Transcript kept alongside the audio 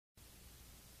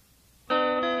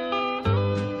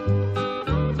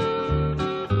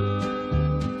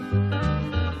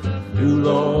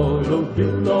Lord, oh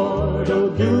do Lord, oh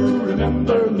do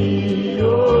remember me.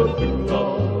 Oh do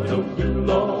Lord, oh do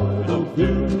Lord, oh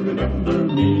do remember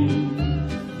me.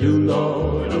 Do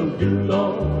Lord, oh do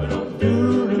Lord, oh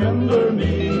do remember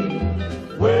me.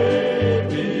 Way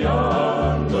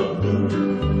beyond the blue.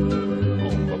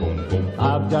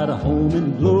 I've got a home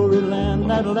in glory land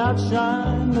that'll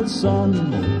outshine the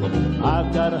sun.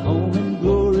 I've got a home in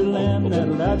glory land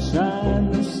that'll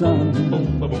outshine the sun.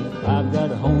 I've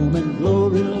got a home in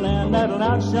glory land that'll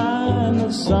outshine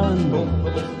the sun.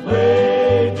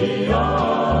 Way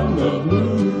beyond the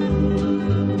blue.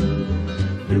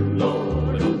 Do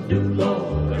Lord, oh do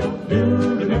Lord, oh do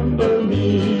remember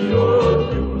me.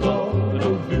 Oh do Lord,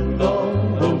 oh do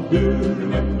Lord, oh do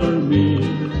remember me.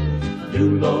 Do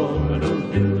Lord, oh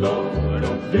do Lord,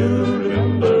 oh do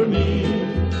remember me.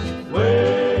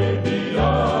 Way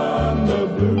beyond the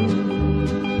blue.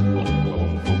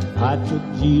 I took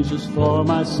Jesus for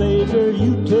my Savior,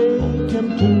 you take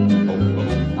him too.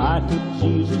 I took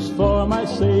Jesus for my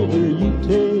Savior, you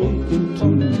take him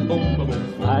too.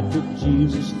 I took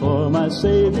Jesus for my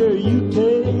Savior, you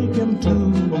take him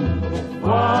too.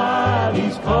 While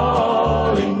he's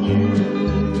calling you.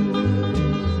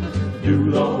 Do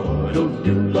Lord, oh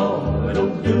do Lord, oh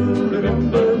do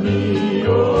remember me.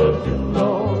 Oh do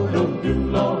Lord, oh do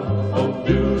Lord, oh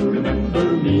do remember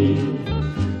me.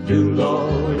 Do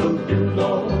Lord, oh do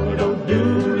Lord, oh do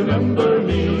remember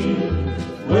me.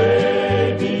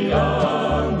 Way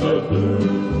beyond the blue.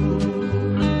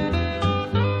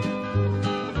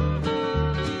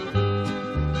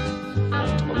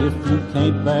 If you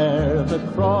can't bear the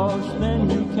cross, then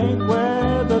you can't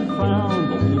wear the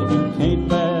crown. If you can't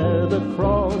bear the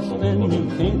cross, then you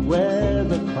can't wear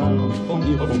the crown.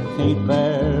 If you can't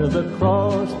bear the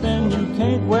cross, then you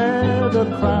can't wear the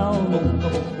crown.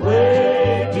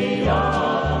 Way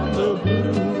beyond the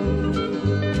blue.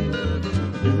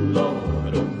 Do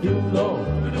Lord, oh do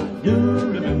Lord, oh do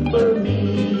remember me.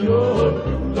 Oh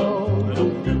do Lord, oh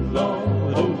do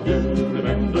Lord, oh do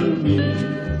remember me.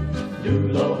 Do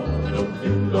Lord, oh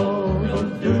do Lord, oh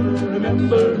do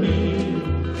remember me.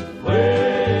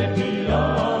 Way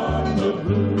beyond the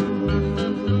blue.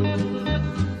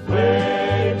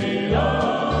 Way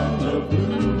beyond the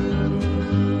blue.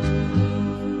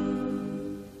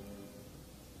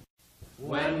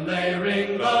 When they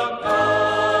ring the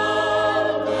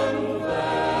golden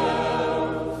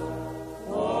bells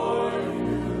for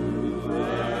you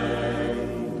and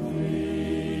me.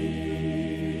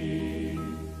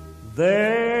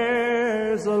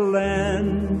 There's a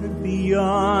land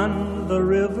beyond the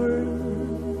river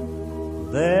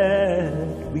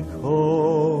that we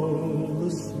call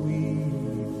the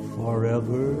sweet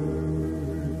forever,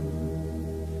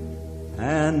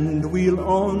 and we'll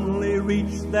only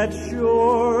reach that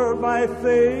shore by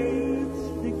faith's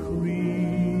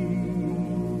decree.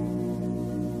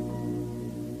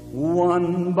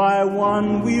 One by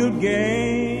one we'll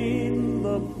gain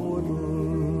the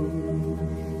portals,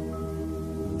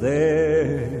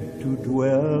 there to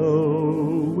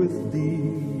dwell with the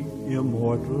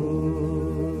immortals.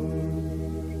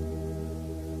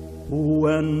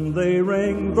 When they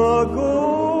ring the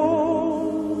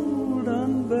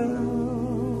golden bells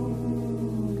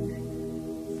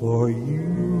for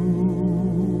you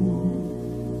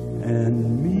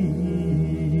and me,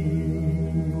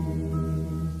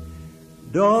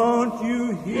 don't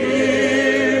you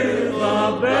hear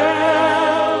the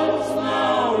bells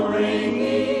now ringing?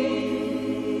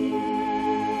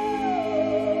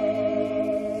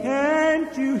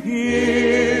 Can't you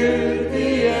hear the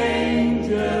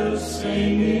angels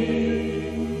singing?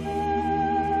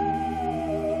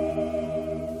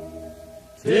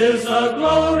 'Tis a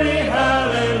glory,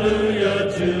 hallelujah,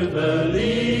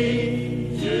 jubilee,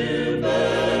 jubilee.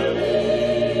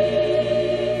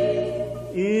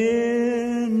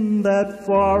 In that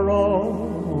far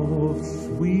off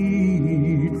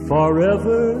sweet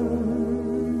forever,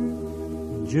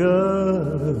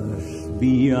 just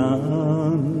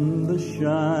beyond the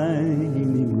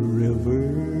shining river.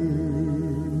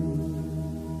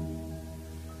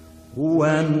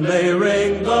 When they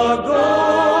ring the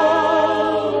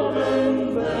golden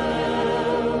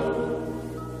bell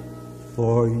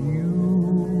for you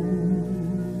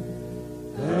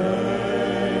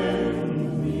and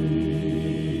me,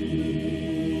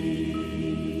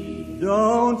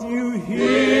 don't you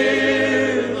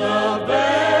hear the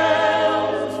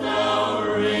bells now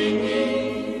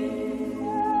ringing?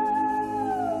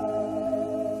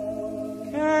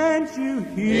 Can't you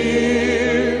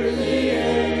hear the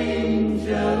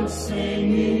angels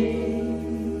singing?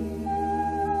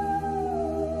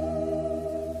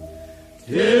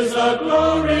 'Tis a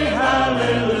glory,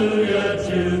 hallelujah,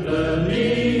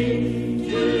 jubilee,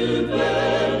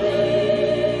 jubilee.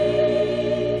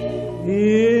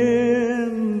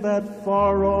 In that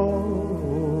far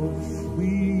off,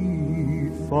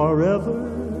 sweet forever,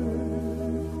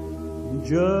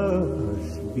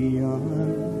 just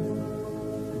beyond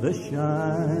the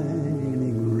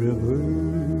shining river,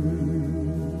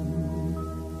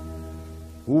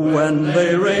 when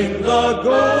they ring the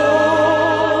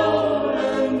golden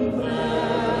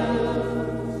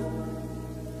bells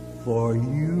for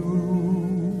you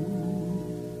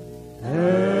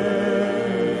and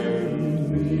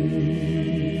me.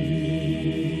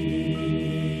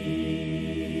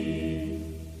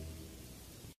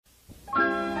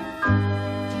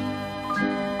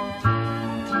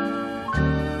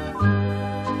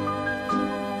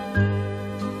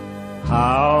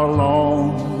 How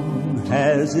long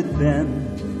has it been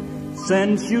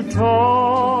since you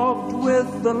talked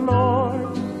with the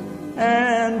Lord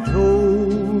and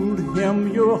told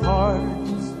Him your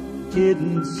heart's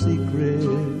hidden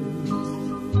secrets?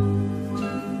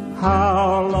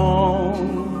 How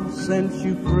long since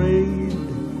you prayed?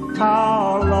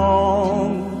 How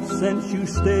long since you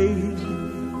stayed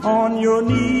on your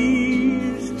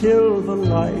knees till the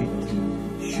light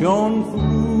shone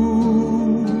through?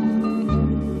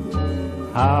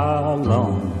 How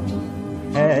long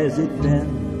has it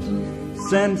been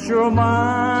since your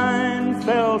mind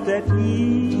felt at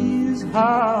ease?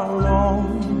 How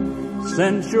long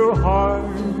since your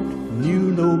heart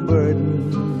knew no burden?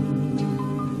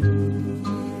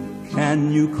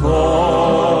 Can you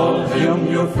call Him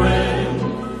your friend?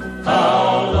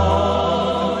 How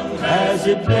long has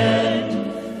it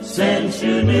been since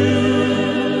you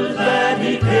knew that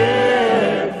He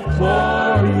cared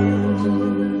for you?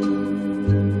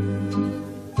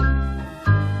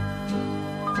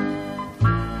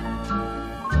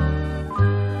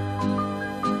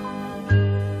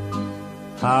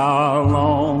 How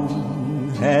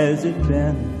long has it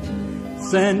been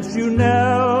since you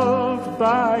knelt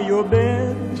by your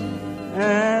bed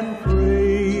and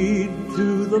prayed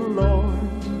to the Lord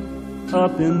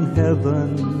up in heaven?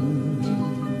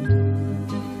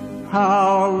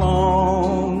 How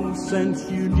long since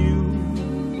you knew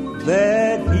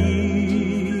that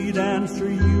He'd answer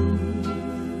you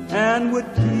and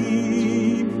would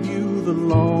keep you the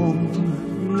long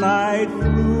night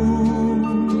through?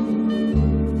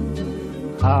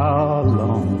 How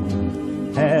long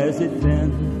has it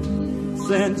been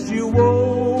since you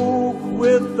woke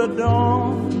with the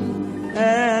dawn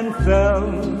and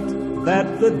felt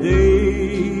that the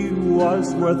day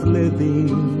was worth living?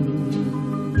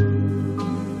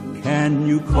 Can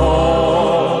you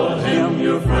call Him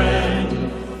your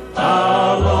friend?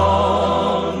 How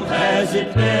long has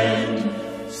it been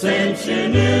since you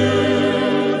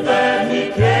knew that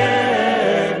He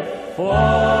cared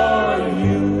for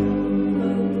you?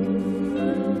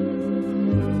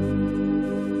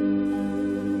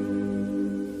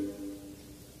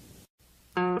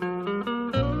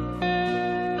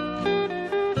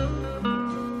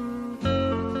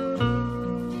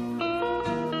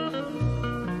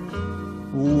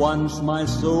 Once my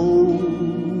soul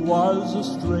was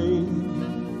astray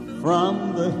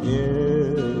from the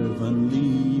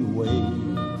heavenly way.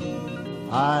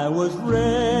 I was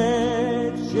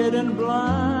wretched and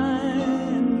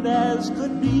blind as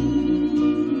could be,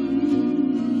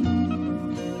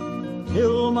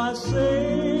 till my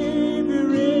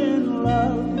Savior in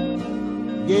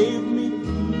love gave me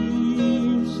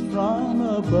peace from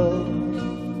above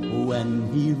when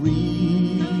He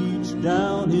reached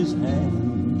down His hand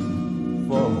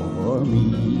for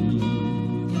me.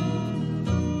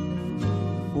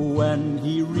 When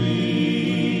He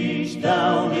reached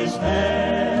down His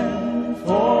hand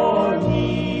for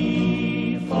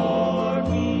me,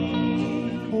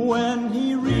 when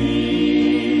He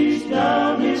reached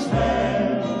down His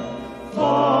hand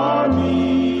for me,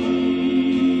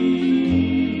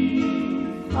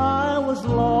 I was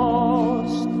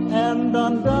lost and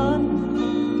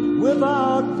undone,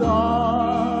 without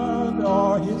God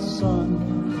or His Son.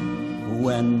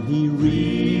 When He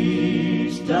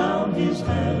reached down His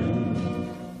hand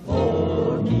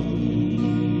for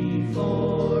me,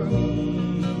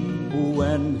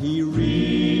 when He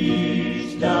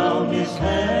reached down His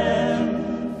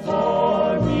hand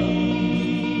for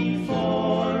me,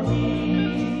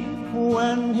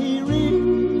 when He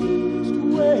reached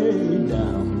way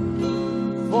down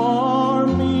for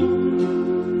me,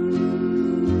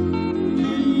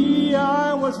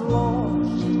 I was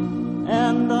lost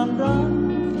and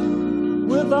undone,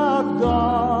 without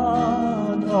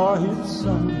God or His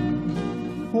Son.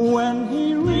 When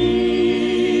He reached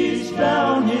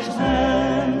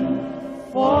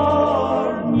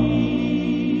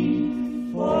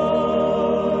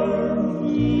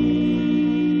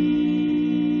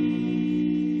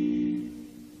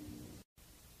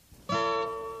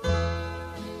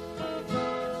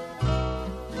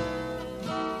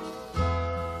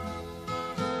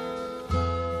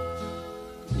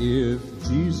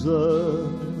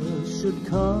Jesus should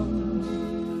come,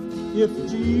 if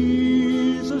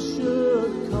Jesus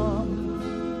should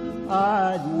come,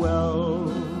 I'd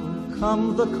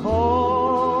welcome the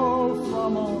call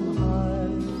from on high.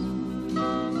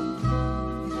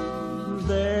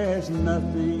 There's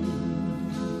nothing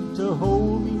to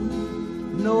hold me,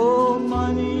 no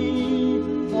money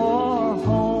or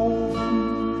home.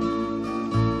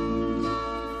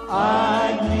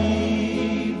 I'd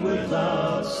leave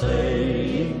without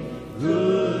saying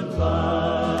goodbye.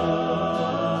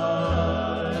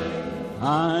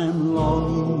 I'm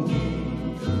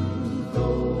longing to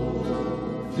go,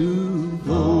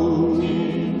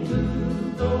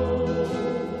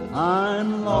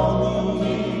 I'm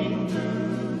longing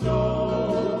to go.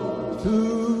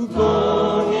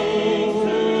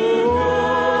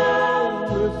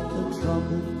 If the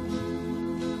trumpet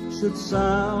should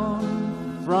sound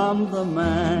from the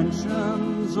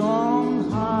mansions on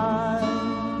high,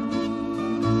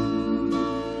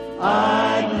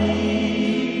 I'd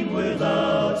leave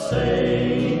without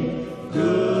saying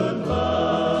goodbye.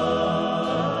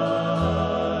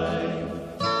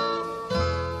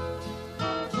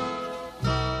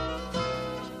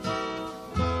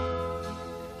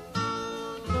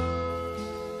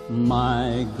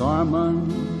 My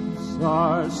garments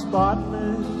are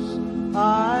spotless,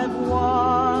 I've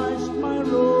washed my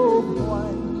robe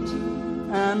white,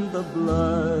 and the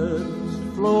blood's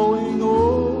flowing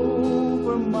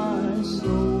over my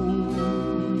soul.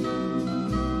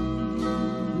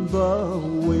 The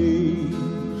way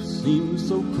seems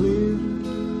so clear,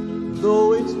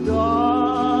 though it's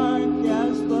dark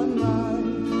as the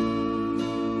night,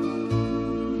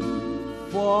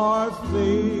 for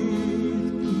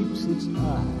faith keeps its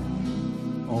eye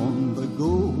on the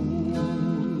goal.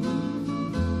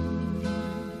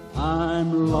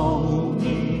 I'm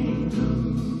longing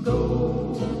to go,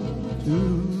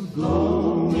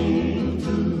 longing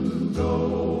to go.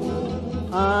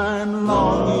 I'm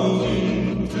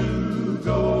longing to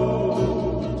go,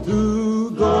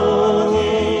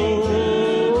 longing to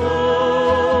go.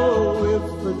 If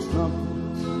the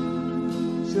trumpet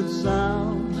should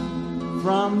sound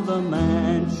from the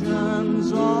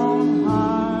mansions on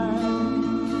high,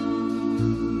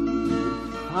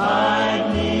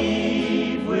 I'd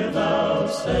leave without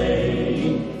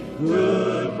saying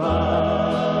goodbye.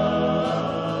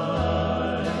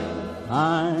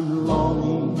 I'm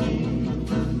longing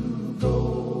to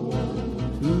go,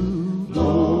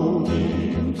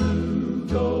 longing to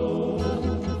go.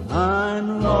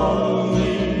 I'm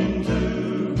longing to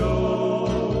go,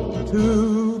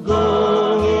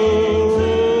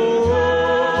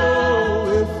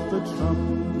 if the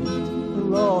trumpet, the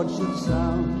Lord, should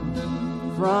sound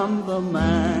from the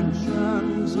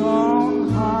mansions on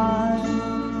high,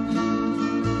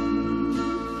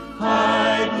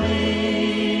 I'd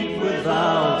leave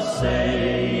without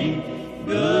saying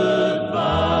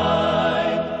goodbye,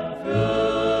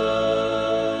 goodbye.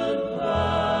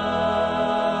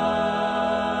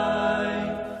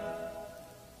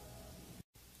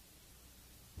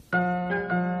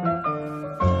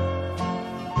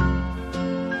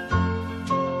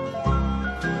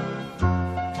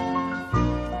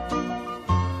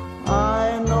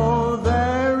 I know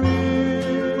there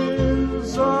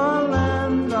is a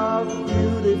land of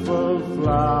beautiful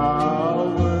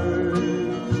flowers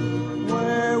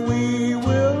where we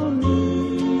will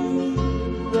meet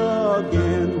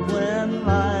again when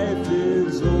life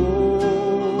is old,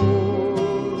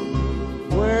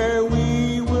 where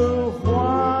we will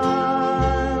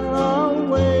while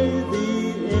away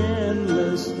the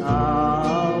endless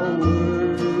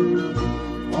hours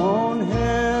on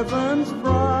heaven's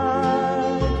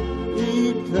bright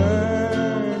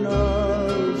eternal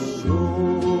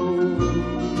shore.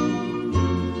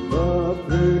 The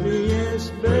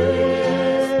prettiest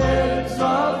beds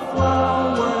of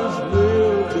flowers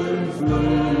will be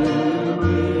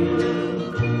blooming,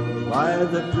 by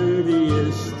the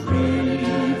prettiest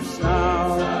streets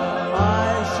now I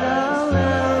shall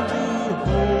ever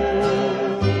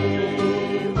behold,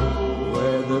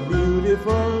 where the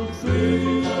beautiful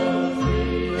tree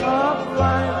of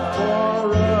life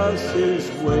for us is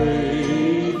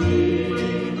waiting,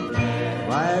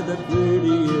 by the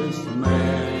prettiest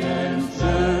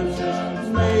mansions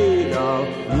made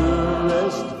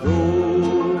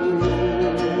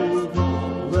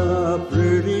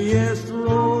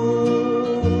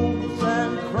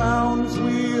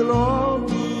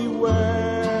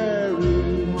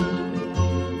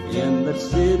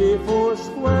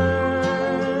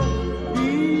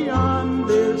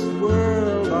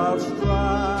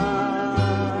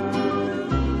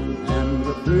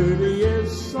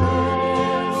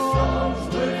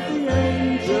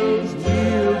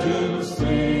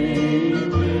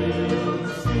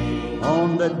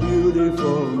that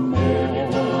beautiful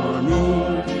morning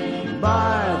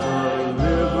by the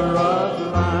river of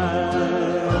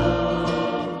life.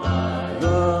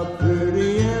 The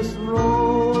prettiest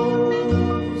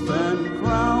rose and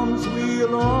crowns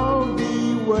we'll all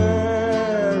be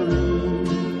wearing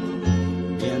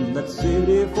in that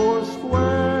city four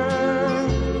square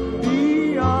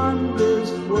beyond this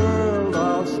world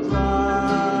of strife.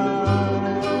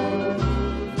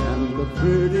 And the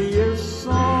prettiest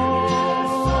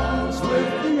songs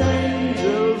with the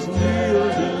angels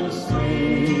yielding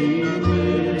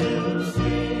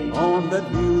sing on that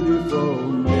beautiful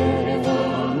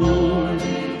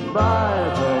morning by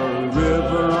the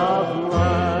river of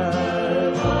life.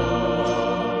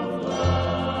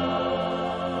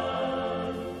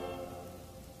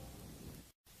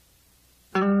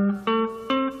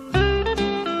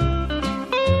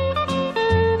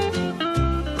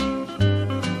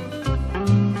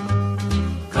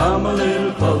 Come a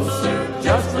little closer,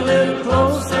 just a little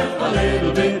closer, a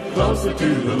little bit closer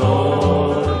to the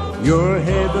Lord. Your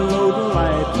heavy load will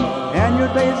lighten, and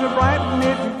your days are brighten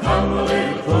if you Come a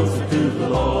little closer to the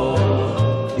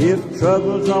Lord. If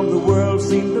troubles of the world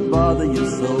seem to bother you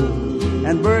so,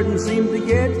 and burdens seem to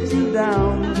get you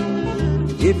down,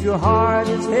 if your heart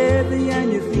is heavy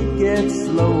and your feet get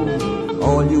slow,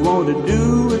 all you want to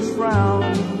do is frown.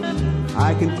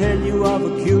 I can tell you of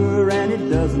a cure and it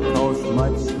doesn't cost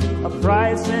much, a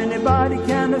price anybody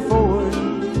can afford.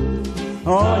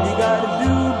 All you gotta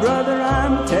do, brother,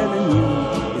 I'm telling you,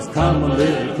 is come a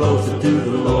little closer to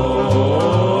the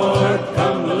Lord.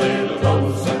 Come a little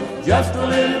closer, just a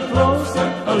little closer,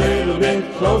 a little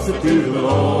bit closer to the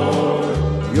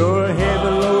Lord. Your heavy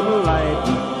load will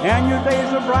lighten, and your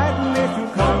days are brighten if you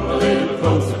Come a little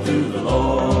closer to the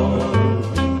Lord.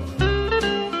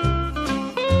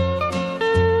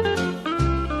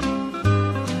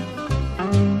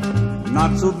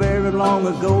 Not so very long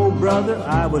ago, brother,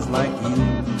 I was like you,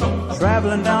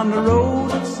 traveling down the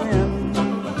road of sin,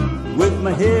 with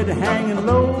my head hanging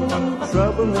low,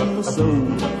 trouble in my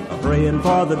soul, praying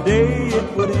for the day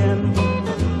it would end.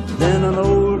 Then an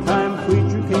old-time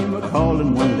preacher came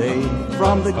a-calling one day,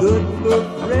 from the good book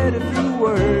read a few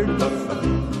words.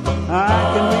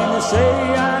 I can really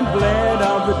say I'm glad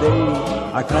of the day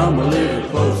I come a little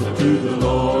closer to the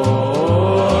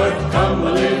Lord. Come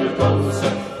a little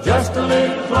closer, just a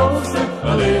little closer,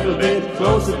 a little bit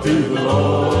closer to the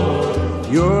Lord.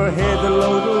 Your heavy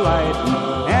load will lighten,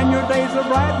 and your days are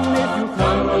brighten if you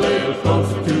Come a little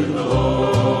closer to the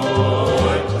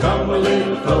Lord. Come a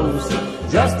little closer,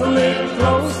 just a little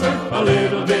closer, a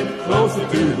little bit closer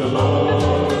to the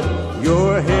Lord.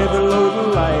 Your heavy load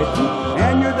will lighten,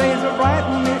 and your days are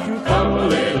brighten if you Come a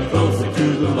little closer to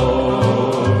the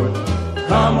Lord.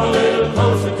 Come a little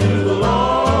closer to the Lord.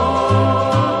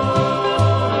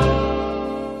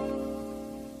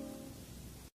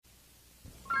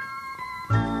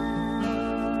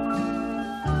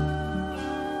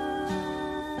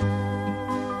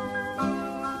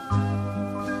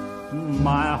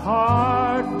 My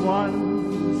heart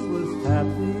once was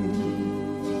happy,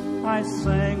 I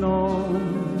sang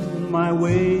on my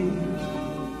way,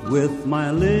 with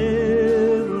my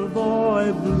little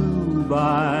boy blue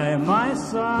by my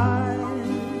side.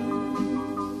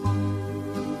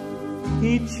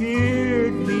 He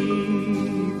cheered me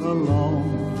along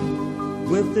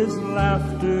with his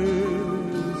laughter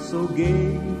so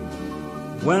gay.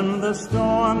 When the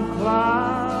storm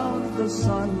clouds the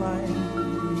sunlight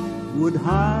would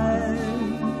hide,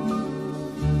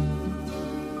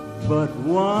 but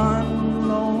one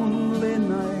lonely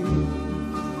night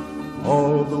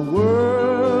all the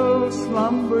world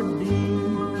slumbered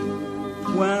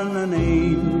deep, when an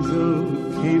angel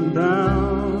came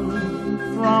down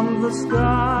from the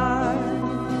sky.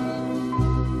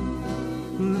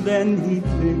 Then he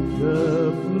picked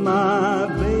up my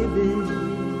baby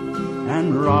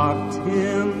and rocked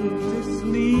him to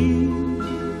sleep,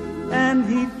 and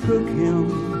he took him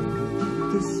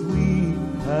to sweet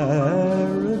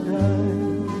paradise.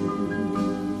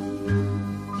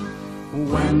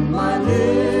 When my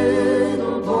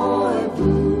little boy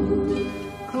blue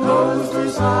closed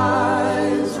his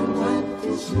eyes and went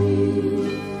to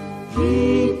sleep, he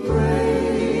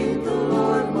prayed the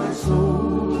Lord my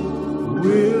soul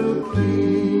will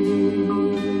keep.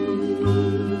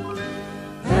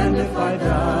 And if I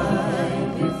die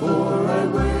before I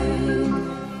wake,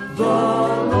 the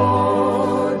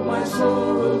Lord my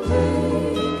soul will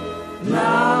take.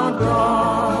 Now,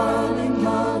 darling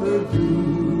mother, do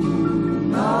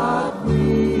not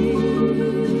weep.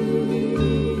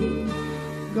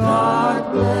 God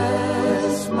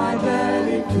bless my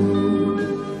daddy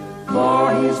too, for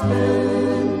he's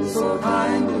been so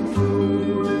kind and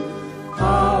true.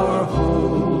 Our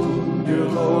home, dear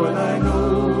Lord, I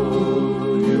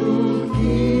know you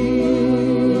keep.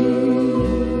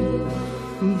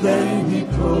 Then he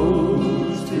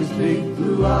closed his big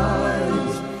blue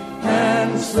eyes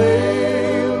and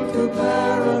sailed to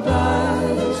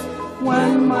paradise.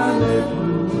 When my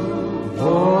little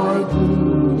boy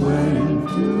Blue went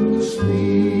to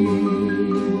sleep.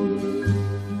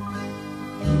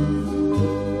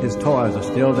 His toys are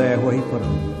still there where he put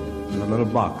them, in a little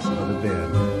box under the bed.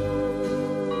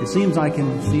 It seems I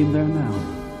can see him there now,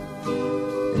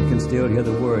 and can still hear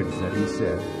the words that he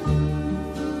said.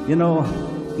 You know,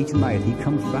 each night he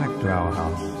comes back to our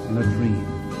house in a dream,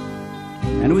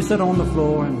 and we sit on the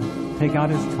floor and take out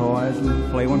his toys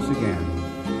and play once again,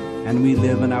 and we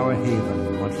live in our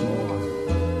haven once more.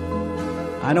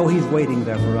 I know he's waiting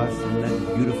there for us in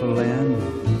that beautiful land,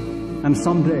 and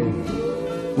someday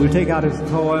we'll take out his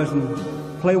toys and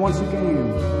play once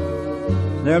again.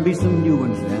 There'll be some new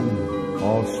ones then,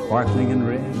 all sparkling in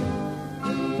red.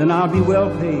 Then I'll be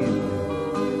well paid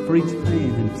for each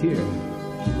pain and tear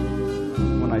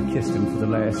when I kissed him for the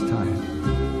last time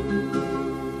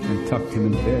and tucked him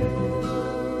in bed.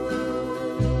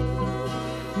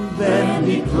 Then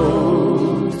he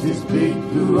closed his big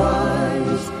blue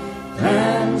eyes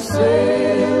and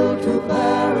sailed to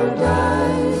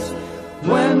paradise.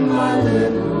 When my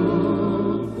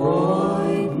little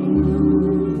boy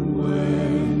Blue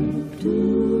went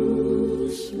to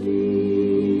sleep.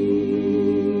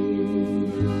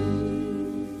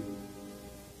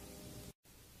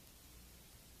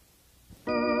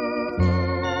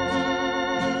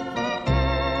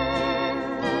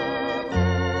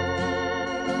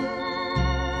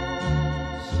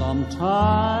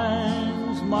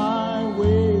 Sometimes my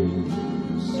way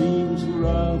seems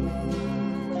rough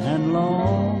and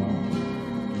long,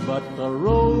 but the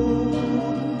road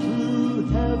to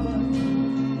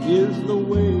heaven is the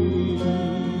way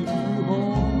to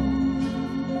home.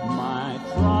 My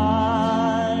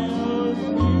trials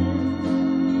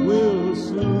here will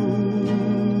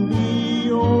soon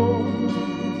be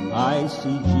over. I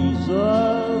see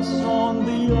Jesus on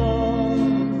the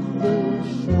other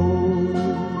shore.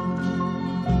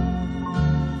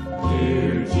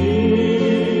 Dear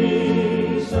Jesus,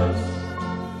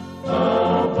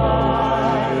 abide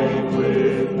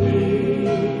with me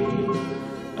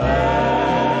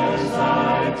as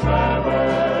I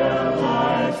travel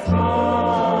life's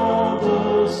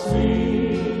troubled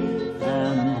sea,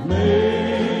 and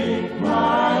make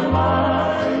my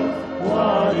life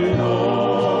what it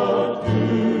ought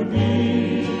to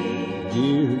be.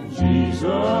 Dear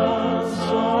Jesus,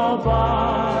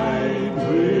 abide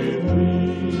with me.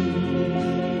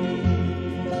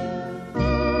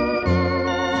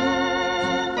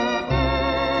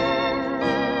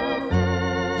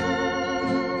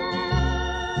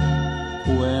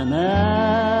 When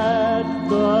at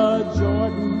the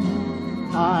Jordan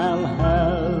I'll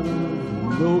have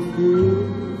no fear,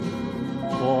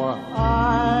 for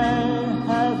I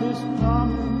have his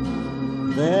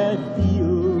promise that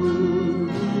he'll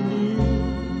be near,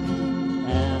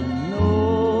 and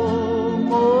no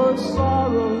more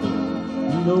sorrow,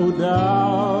 no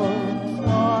doubt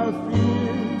or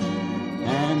fear,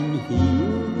 and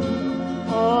he'll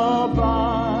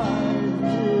abide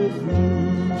with me.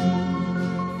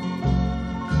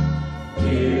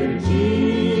 Dear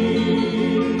Jesus,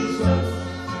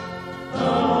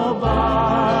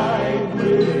 abide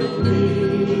with me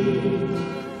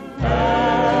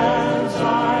as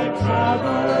I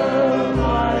travel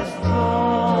life's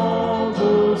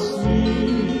troubled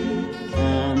sea,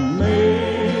 and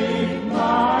make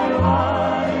my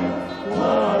life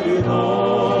what it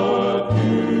ought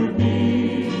to be.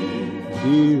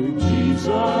 Dear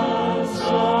Jesus,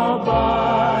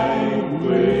 abide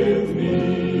with me.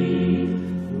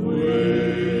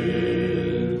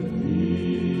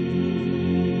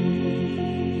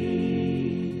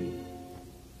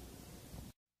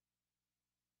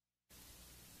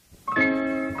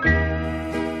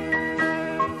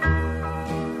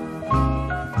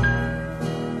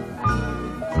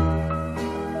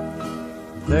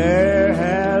 There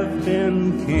have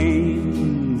been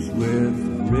kings with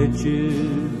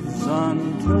riches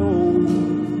untold.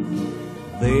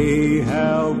 They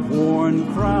have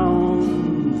worn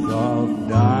crowns of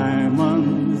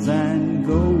diamonds and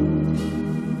gold.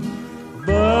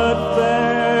 But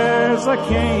there's a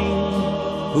king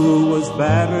who was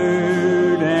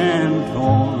battered and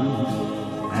torn,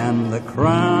 and the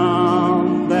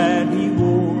crown that he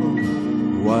wore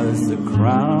was the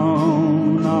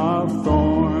crown of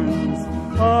thorns.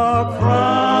 A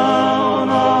crown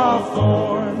of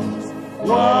thorns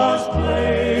was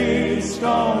placed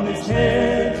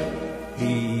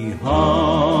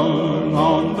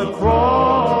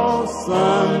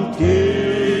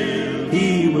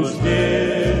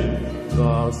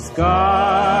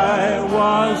sky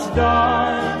was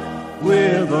dark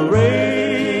with a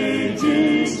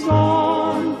raging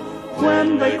storm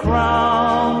when they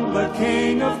crowned the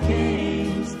King of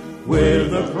Kings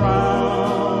with a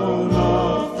crown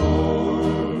of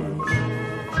thorns.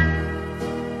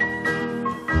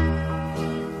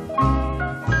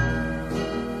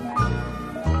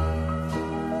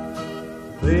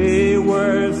 They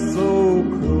were so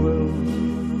cruel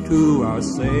to our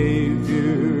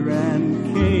Savior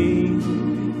and King.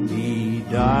 He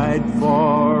died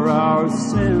for our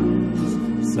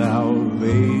sins,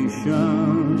 salvation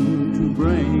to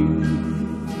bring.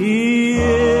 He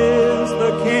is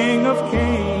the King of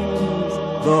Kings,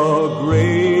 the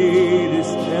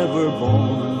greatest ever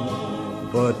born.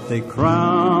 But they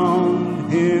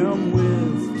crowned him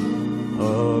with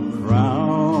a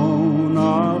crown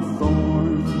of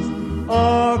thorns. A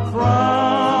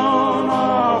crown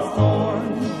of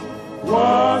thorns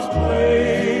was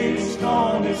placed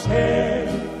on his head.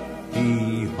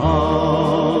 He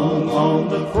hung on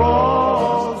the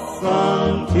cross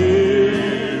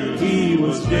until he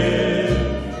was dead.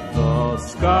 The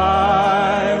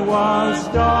sky was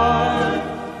dark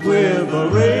with a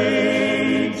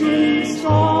raging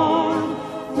storm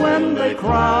when they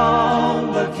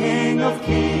crowned the King of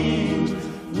Kings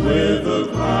with a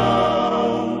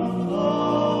crown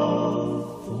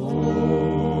of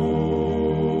thorns.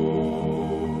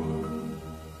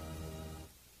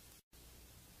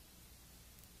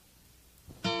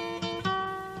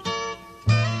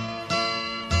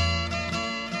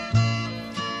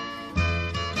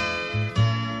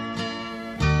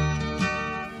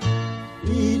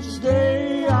 Each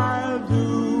day I'll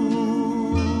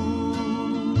do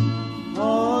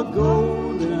a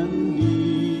golden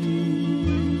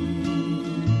deed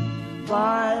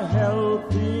by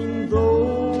helping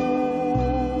those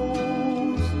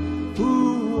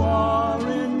who are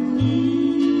in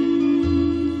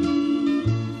need.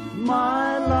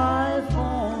 My life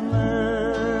on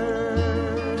earth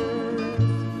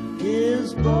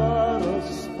is but a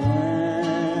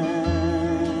span,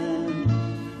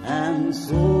 and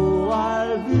so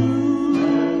I'll do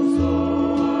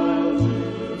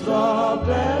the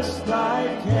best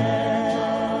I can.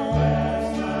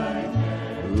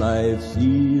 Life's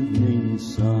evening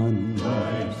sun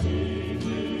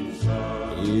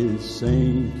is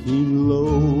sinking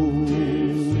low.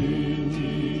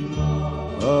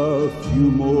 A few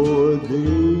more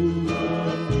days,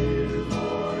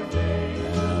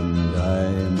 and I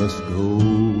must go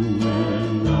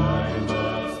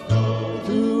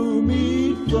to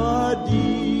meet the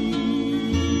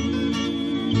deeds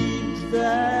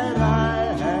that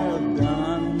I have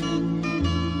done,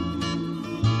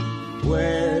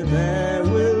 where there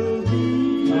will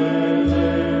be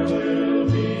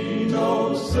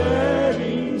no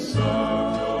setting sun.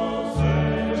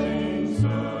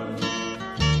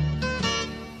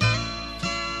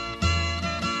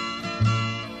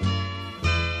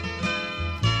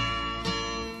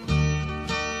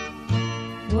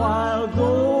 While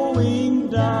going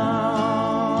down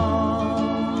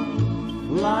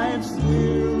life's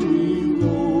weary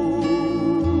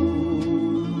road,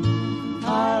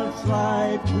 I'll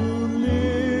try to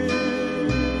live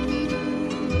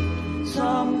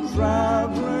some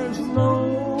traveler's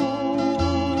load.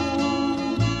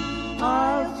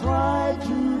 I'll try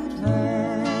to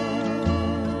turn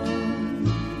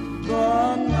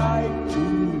the night to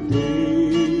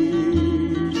day,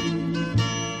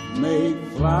 make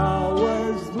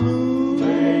flowers bloom,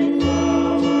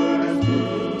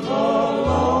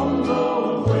 along the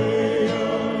way.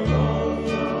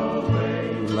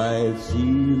 Life's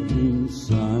evening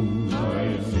sun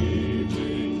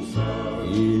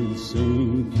is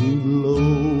sinking low.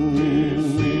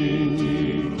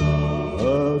 A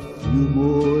few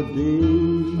more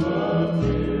days,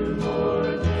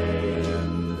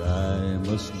 and I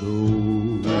must go.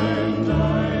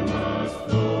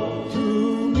 To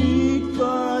meet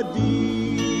the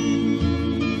deeds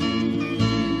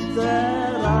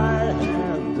that I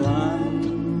have done,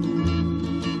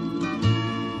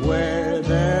 where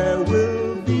there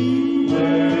will be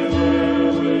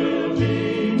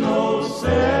no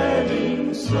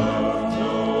setting sun.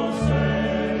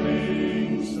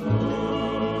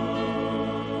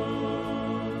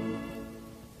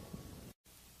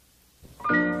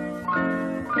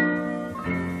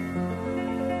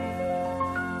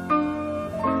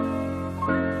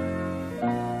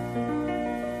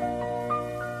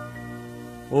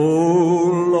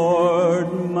 Oh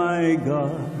Lord my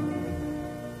God,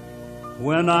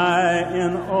 when I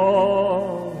in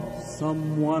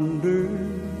awesome wonder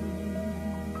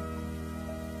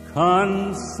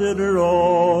consider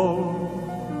all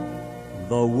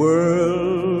the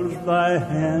world thy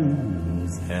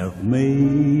hands have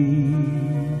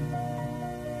made.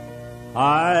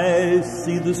 I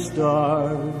see the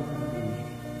stars,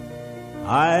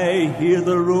 I hear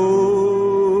the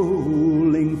rolling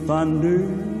thunder,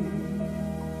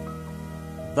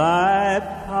 thy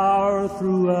power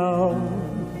throughout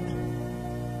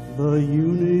the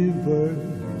universe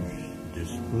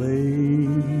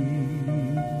displayed.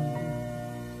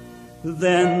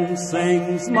 Then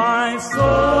sings my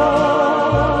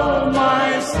soul,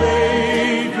 my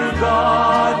Savior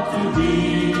God, to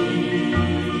thee.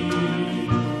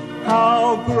 How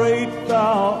great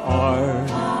thou art,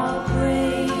 how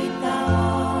great thou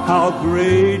art, how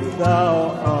great thou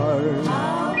art,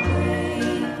 how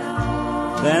great thou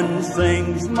art. Then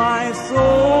sings my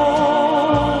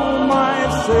soul, my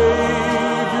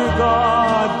Savior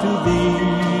God, to thee.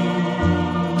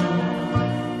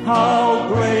 How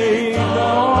great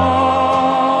thou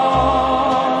art,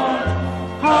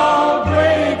 how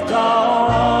great thou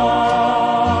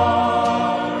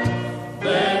art.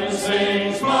 Then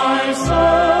sings my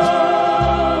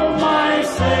soul, my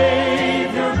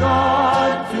Savior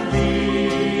God, to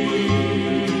thee.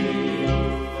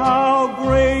 How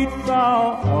great thou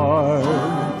art,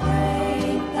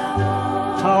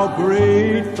 how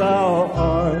great thou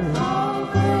art.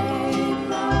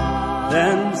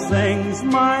 Then sings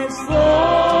my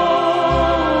soul,